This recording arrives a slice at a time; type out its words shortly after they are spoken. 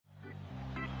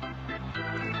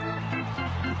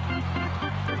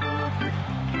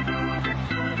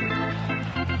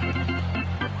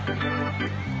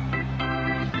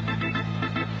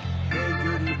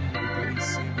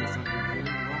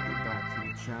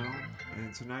channel,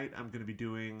 and tonight I'm going to be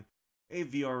doing a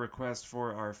VR request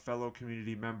for our fellow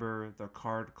community member, the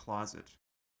Card Closet.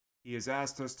 He has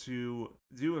asked us to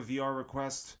do a VR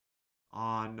request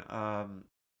on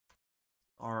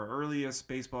our earliest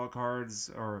baseball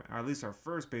cards, or at least our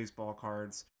first baseball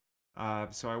cards.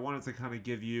 So I wanted to kind of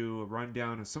give you a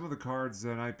rundown of some of the cards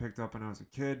that I picked up when I was a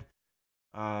kid.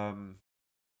 Um,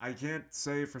 I can't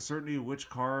say for certainty which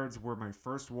cards were my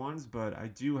first ones, but I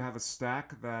do have a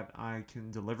stack that I can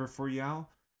deliver for y'all.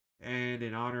 And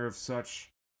in honor of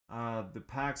such, the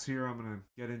packs here, I'm going to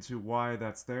get into why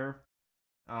that's there.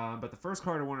 But the first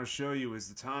card I want to show you is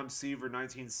the Tom Seaver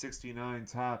 1969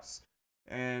 Tops.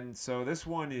 And so this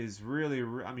one is really,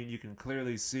 I mean, you can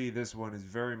clearly see this one is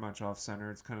very much off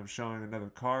center. It's kind of showing another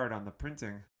card on the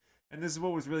printing. And this is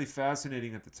what was really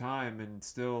fascinating at the time and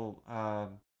still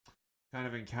kind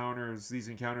of these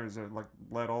encounters are like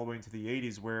led all the way into the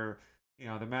 80s where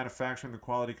the manufacturing, the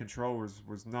quality control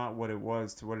was not what it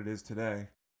was to what it is today.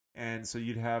 And so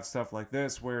you'd have stuff like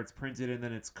this where it's printed and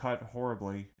then it's cut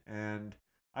horribly. And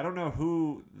I don't know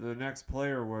who the next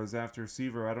player was after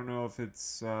Seaver. I don't know if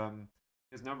it's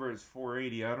his number is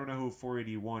 480. I don't know who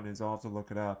 481 is. I'll have to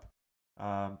look it up.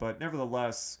 But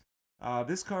nevertheless,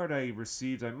 this card I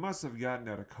received, I must have gotten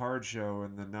at a card show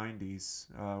in the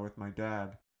 90s with my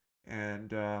dad.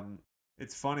 And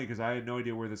it's funny because I had no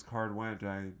idea where this card went.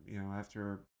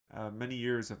 After many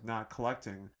years of not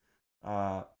collecting,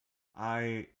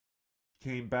 I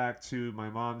came back to my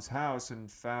mom's house and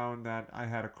found that I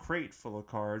had a crate full of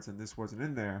cards and this wasn't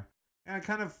in there. And I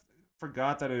kind of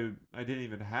forgot that I didn't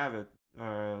even have it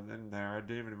in there. I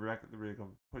didn't even really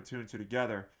put two and two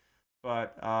together.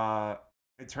 But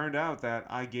it turned out that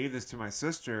I gave this to my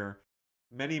sister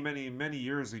many, many, many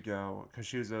years ago because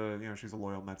she was a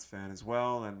loyal Mets fan as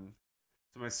well, and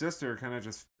so my sister kind of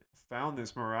just found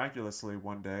this miraculously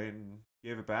one day and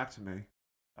gave it back to me,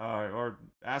 or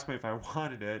asked me if I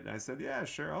wanted it, and I said, yeah,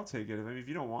 sure, I'll take it. I mean, if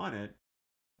you don't want it,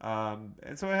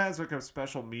 and so it has like a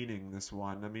special meaning. This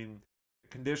one, I mean, the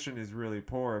condition is really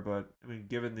poor, but I mean,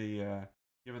 given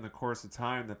the course of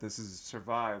time that this has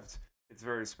survived, it's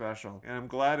very special, and I'm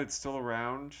glad it's still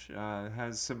around. It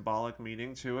has symbolic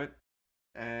meaning to it,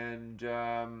 and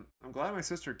I'm glad my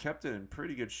sister kept it in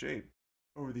pretty good shape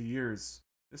over the years.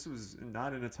 This was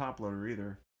not in a top loader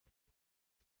either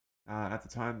at the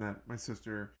time that my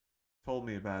sister told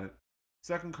me about it.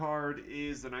 Second card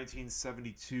is the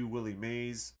 1972 Willie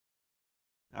Mays.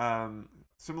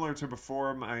 Similar to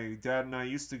before, my dad and I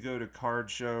used to go to card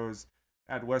shows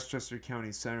at Westchester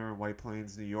County Center in White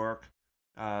Plains, New York.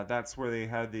 That's where they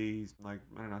had these, like,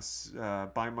 I don't know,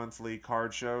 bi-monthly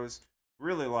card shows.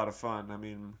 Really a lot of fun. I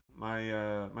mean,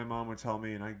 my mom would tell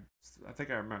me, and I think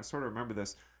sort of remember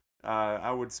this.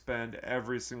 I would spend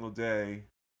every single day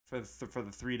for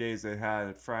the 3 days they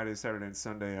had, Friday, Saturday, and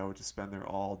Sunday. I would just spend there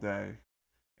all day,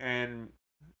 and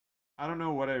I don't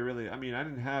know what I mean, I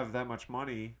didn't have that much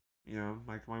money.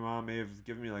 Like my mom may have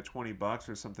given me like $20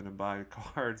 or something to buy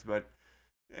cards, but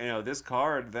this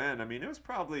card then, I mean, it was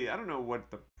probably, I don't know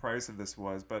what the price of this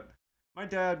was, but my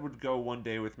dad would go one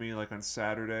day with me, like on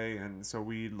Saturday, and so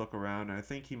we'd look around, and I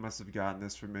think he must have gotten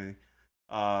this for me.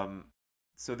 Um,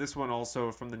 so this one also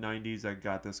from the 90s, I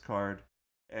got this card,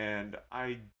 and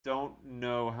I don't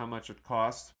know how much it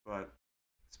cost, but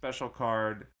special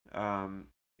card. I'm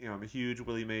a huge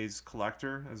Willie Mays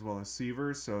collector as well as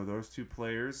Seaver, so those two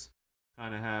players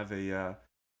kind of have a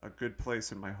good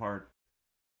place in my heart.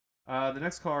 The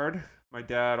next card, my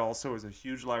dad also is a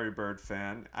huge Larry Bird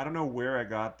fan. I don't know where I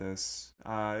got this.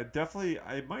 I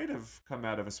might have come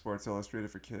out of a Sports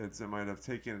Illustrated for Kids. I might have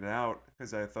taken it out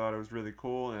because I thought it was really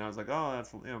cool, and I was like, oh,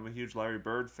 I'm a huge Larry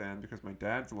Bird fan because my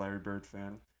dad's a Larry Bird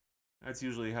fan. That's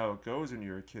usually how it goes when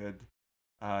you're a kid.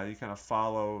 You kind of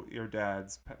follow your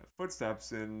dad's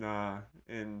footsteps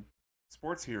in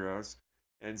sports heroes,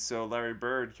 and so Larry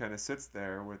Bird kind of sits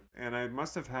there and I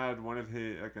must have had one of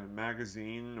his, like, a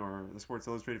magazine or the Sports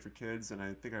Illustrated for Kids, and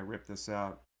I think I ripped this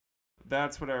out.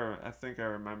 That's what I think I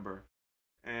remember,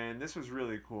 and this was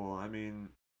really cool. I mean,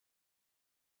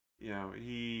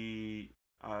 he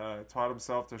taught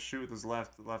himself to shoot with his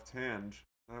left hand.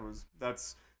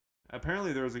 That's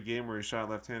apparently there was a game where he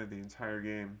shot left-handed the entire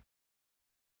game.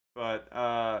 But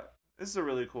this is a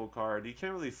really cool card. You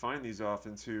can't really find these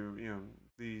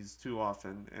too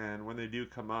often, and when they do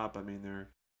come up, I mean they're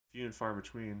few and far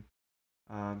between.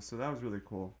 So that was really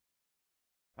cool.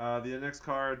 The next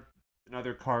card,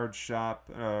 another card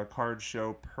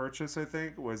show purchase, I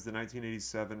think, was the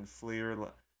 1987 Fleer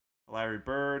Larry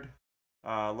Bird.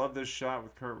 Love this shot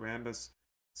with Kurt Rambis.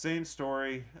 Same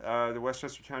story. The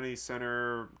Westchester County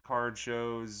Center card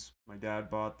shows. My dad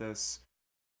bought this.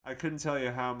 I couldn't tell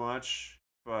you how much.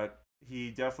 but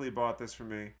he definitely bought this for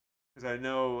me because I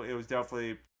know it was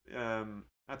definitely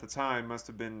at the time must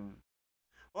have been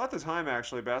well, at the time,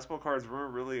 actually, basketball cards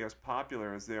weren't really as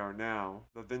popular as they are now,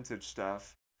 the vintage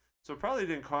stuff. So it probably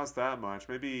didn't cost that much.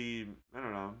 Maybe, I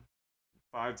don't know,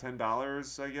 $5,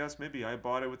 $10, I guess. Maybe I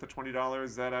bought it with the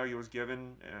 $20 that I was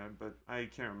given, but I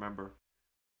can't remember.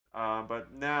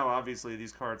 But now, obviously,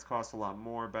 these cards cost a lot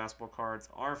more. Basketball cards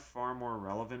are far more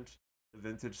relevant. The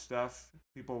vintage stuff,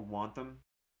 people want them.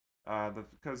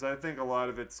 Because I think a lot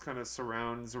of it's kind of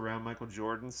surrounds around Michael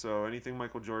Jordan. So anything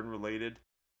Michael Jordan related,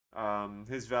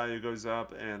 his value goes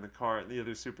up, and the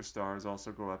other superstars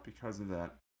also go up because of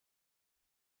that.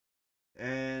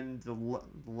 And the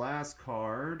last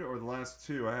card, or the last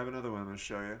two, I have another one I'm going to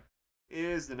show you,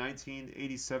 is the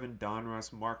 1987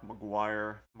 Donruss Mark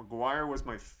McGwire. McGwire was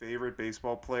my favorite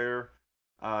baseball player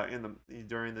in the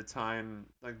during the time,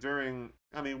 like during,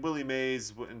 I mean, Willie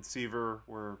Mays and Seaver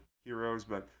were heroes,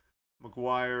 but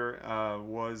McGwire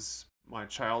was my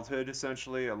childhood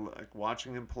essentially. I like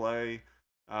watching him play.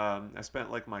 I spent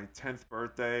like my 10th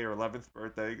birthday or 11th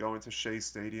birthday going to Shea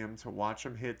Stadium to watch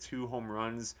him hit 2 home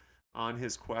runs on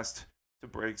his quest to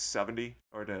break 70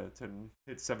 or to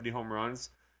hit 70 home runs.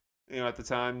 You know, at the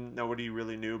time, nobody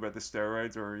really knew about the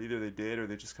steroids, or either they did or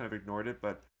they just kind of ignored it.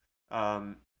 But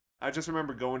um, I just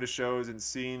remember going to shows and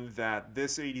seeing that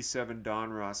this 87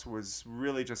 Donruss was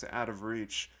really just out of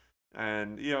reach.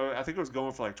 And, you know, I think it was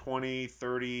going for like 20,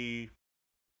 30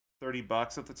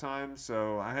 bucks at the time,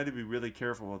 so I had to be really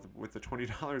careful with the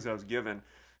 $20 I was given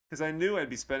because I knew I'd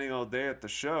be spending all day at the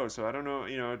show. So I don't know,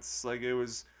 you know, it's like it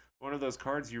was one of those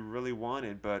cards you really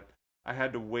wanted, but I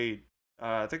had to wait.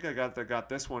 I think I got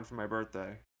this one for my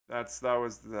birthday. That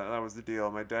was the deal.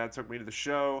 My dad took me to the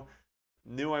show,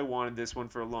 knew I wanted this one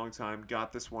for a long time,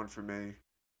 got this one for me,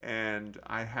 and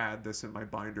I had this in my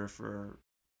binder for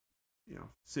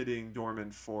sitting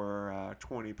dormant for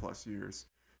 20 plus years.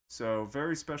 So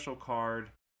very special card.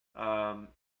 Um,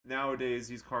 Nowadays,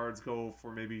 these cards go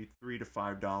for maybe $3 to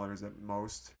 $5 at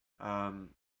most.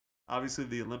 Obviously,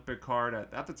 the Olympic card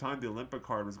at the time, the Olympic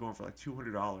card was going for like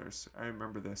 $200. I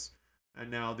remember this,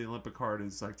 and now the Olympic card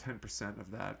is like 10%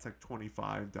 of that. It's like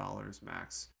 $25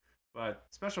 max. But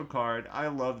special card, I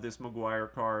love this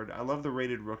McGwire card. I love the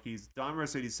rated rookies.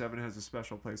 Donruss 87 has a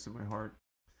special place in my heart.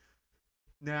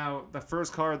 Now, the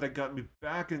first card that got me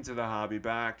back into the hobby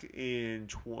back in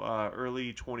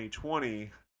early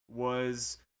 2020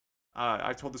 was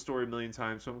I told the story a million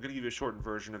times, so I'm going to give you a shortened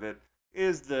version of it.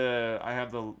 Is the I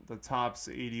have the Topps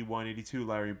 81, 82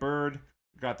 Larry Bird.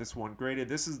 Got this one graded.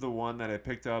 This is the one that I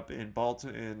picked up in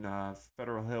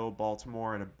Federal Hill,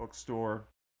 Baltimore, at a bookstore.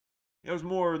 It was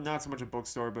more not so much a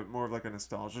bookstore, but more of like a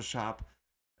nostalgia shop.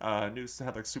 News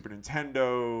had like Super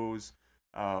Nintendos,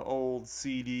 old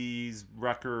CDs,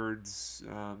 records,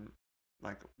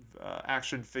 like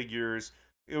action figures.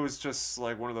 It was just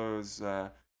like one of those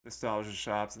nostalgia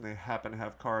shops, and they happened to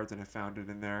have cards, and I found it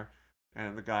in there.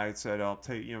 And the guy said, "I'll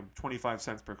take 25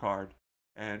 cents per card."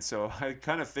 And so I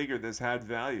kind of figured this had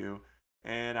value,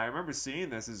 and I remember seeing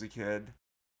this as a kid.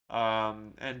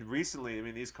 And recently, I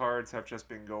mean, these cards have just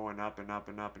been going up and up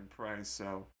and up in price.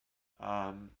 So,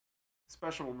 um,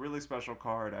 special, really special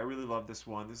card. I really love this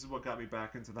one. This is what got me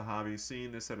back into the hobby.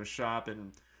 Seeing this at a shop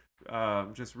and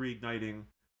just reigniting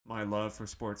my love for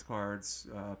sports cards.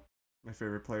 My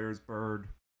favorite players: Bird,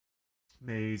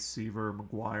 Mays, Seaver,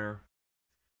 McGuire.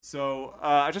 So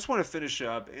I just want to finish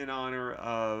up in honor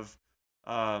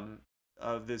um,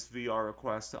 of this VR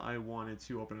request. I wanted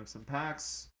to open up some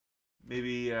packs.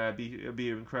 Maybe it'd be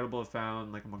incredible if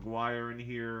found like a McGuire in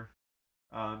here.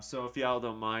 So if y'all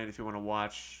don't mind, if you want to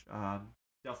watch,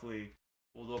 definitely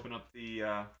we'll open up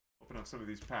some of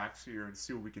these packs here and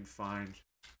see what we can find.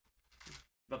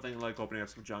 Nothing like opening up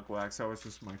some junk wax. That was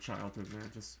just my childhood,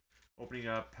 man. Just opening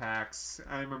up packs.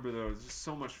 I remember those. Just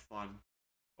so much fun.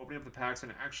 Opening up the packs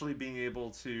and actually being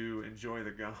able to enjoy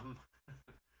the gum.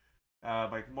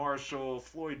 Like Marshall,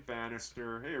 Floyd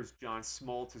Bannister. Here's John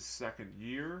Smoltz' second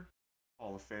year.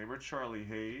 Hall of Famer Charlie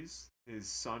Hayes. His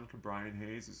son, Brian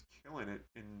Hayes, is killing it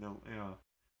in the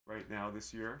right now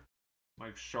this year.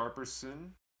 Mike Sharperson,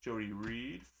 Jody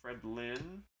Reed, Fred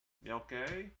Lynn,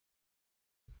 Mielke.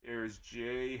 There's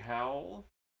Jay Howell,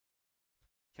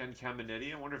 Ken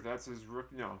Caminetti. I wonder if that's his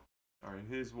rookie. No. All right,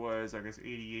 his was, I guess,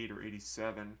 88 or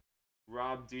 87.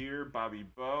 Rob Deere, Bobby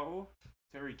Bowe,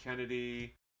 Terry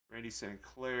Kennedy, Randy St.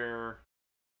 Clair,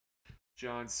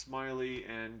 John Smiley,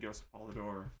 and Gus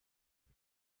Polidor.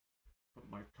 Put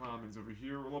my commons over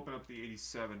here. We'll open up the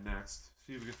 87 next.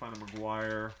 See if we can find a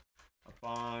McGuire, a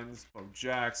Bonds, Bo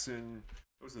Jackson.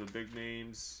 Those are the big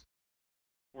names.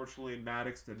 Fortunately,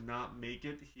 Maddox did not make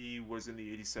it. He was in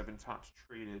the 87 tops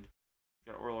traded.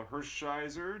 Got Orla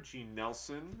Hershiser, Gene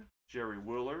Nelson, Jerry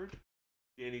Willard,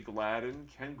 Danny Gladden,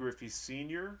 Ken Griffey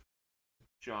Sr.,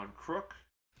 John Crook,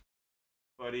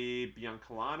 Buddy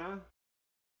Biancalana.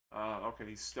 Okay,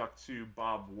 he's stuck to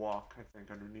Bob Walk, I think,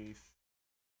 underneath.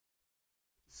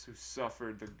 Who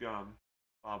suffered the gum.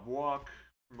 Bob Walk,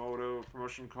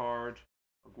 promotion card,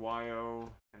 Aguayo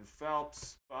and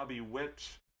Phelps, Bobby Witt.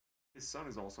 His son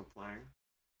is also playing.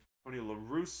 Tony La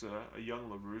Russa, a young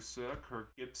La Russa,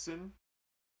 Kirk Gibson,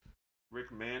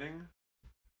 Rick Manning,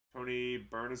 Tony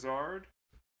Bernazard,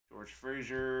 George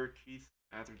Frazier, Keith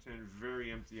Atherton.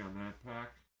 Very empty on that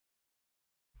pack.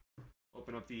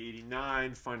 Open up the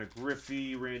 89, find a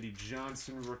Griffey, Randy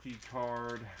Johnson rookie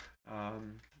card,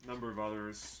 number of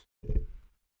others.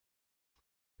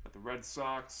 Got the Red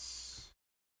Sox,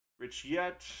 Rich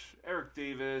Yett, Eric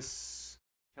Davis,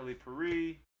 Kelly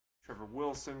Perry, Trevor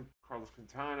Wilson, Carlos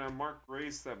Quintana, Mark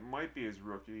Grace, that might be his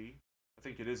rookie. I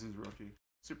think it is his rookie.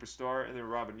 Superstar, and then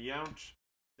Robin Yount,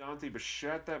 Dante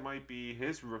Bichette, that might be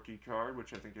his rookie card,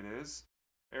 which I think it is.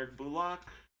 Eric Bullock,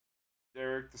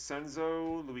 Derek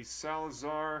DeCenzo, Luis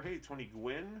Salazar, hey, Tony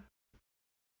Gwynn,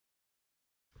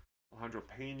 Alejandro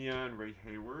Pena, and Ray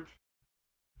Hayward.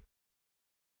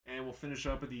 And we'll finish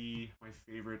up with my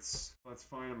favorites. Let's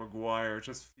find a McGuire.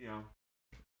 Just,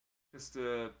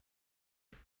 that'd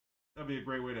be a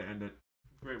great way to end it.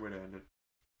 Great way to end it.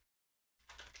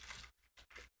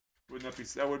 Wouldn't that be?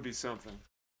 That would be something.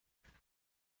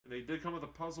 And they did come with a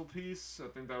puzzle piece. I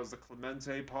think that was the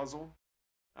Clemente puzzle.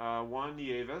 Juan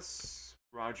Nieves,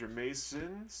 Roger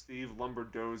Mason, Steve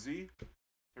Lombardozzi,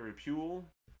 Terry Puel,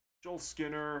 Joel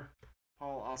Skinner,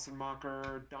 Paul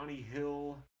Ossenmacher, Donnie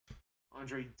Hill,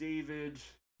 Andre David,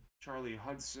 Charlie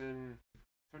Hudson,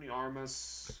 Tony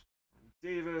Armas,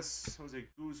 Davis, Jose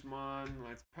Guzman,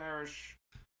 Lance Parrish,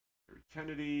 Terry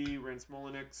Kennedy, Rance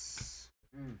Molinix.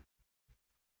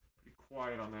 Pretty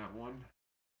quiet on that one.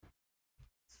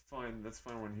 It's fine. Let's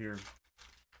find one here.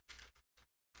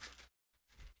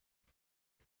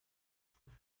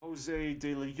 Jose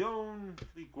De Leon,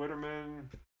 Lee Guetterman,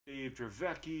 Dave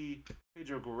Dravecki,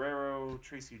 Pedro Guerrero,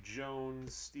 Tracy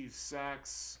Jones, Steve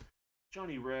Sachs,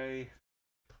 Johnny Ray,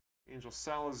 Angel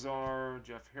Salazar,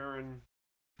 Jeff Herron,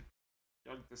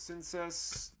 Doug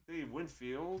DeCinces, Dave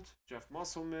Winfield, Jeff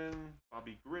Musselman,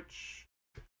 Bobby Gritch,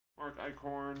 Mark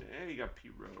Eichhorn, and you got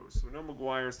Pete Rose. So no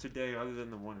McGuires today other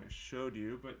than the one I showed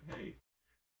you, but hey,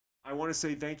 I want to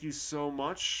say thank you so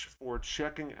much for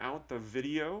checking out the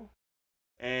video.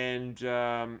 And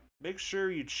make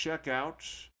sure you check out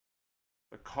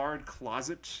the Card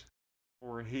Closet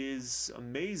for his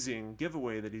amazing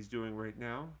giveaway that he's doing right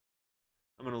now.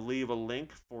 I'm going to leave a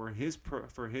link for his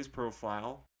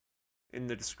profile in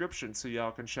the description so y'all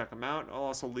can check him out. I'll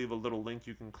also leave a little link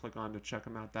you can click on to check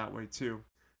him out that way too.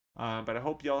 But I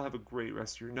hope y'all have a great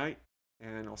rest of your night,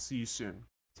 and I'll see you soon.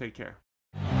 Take care.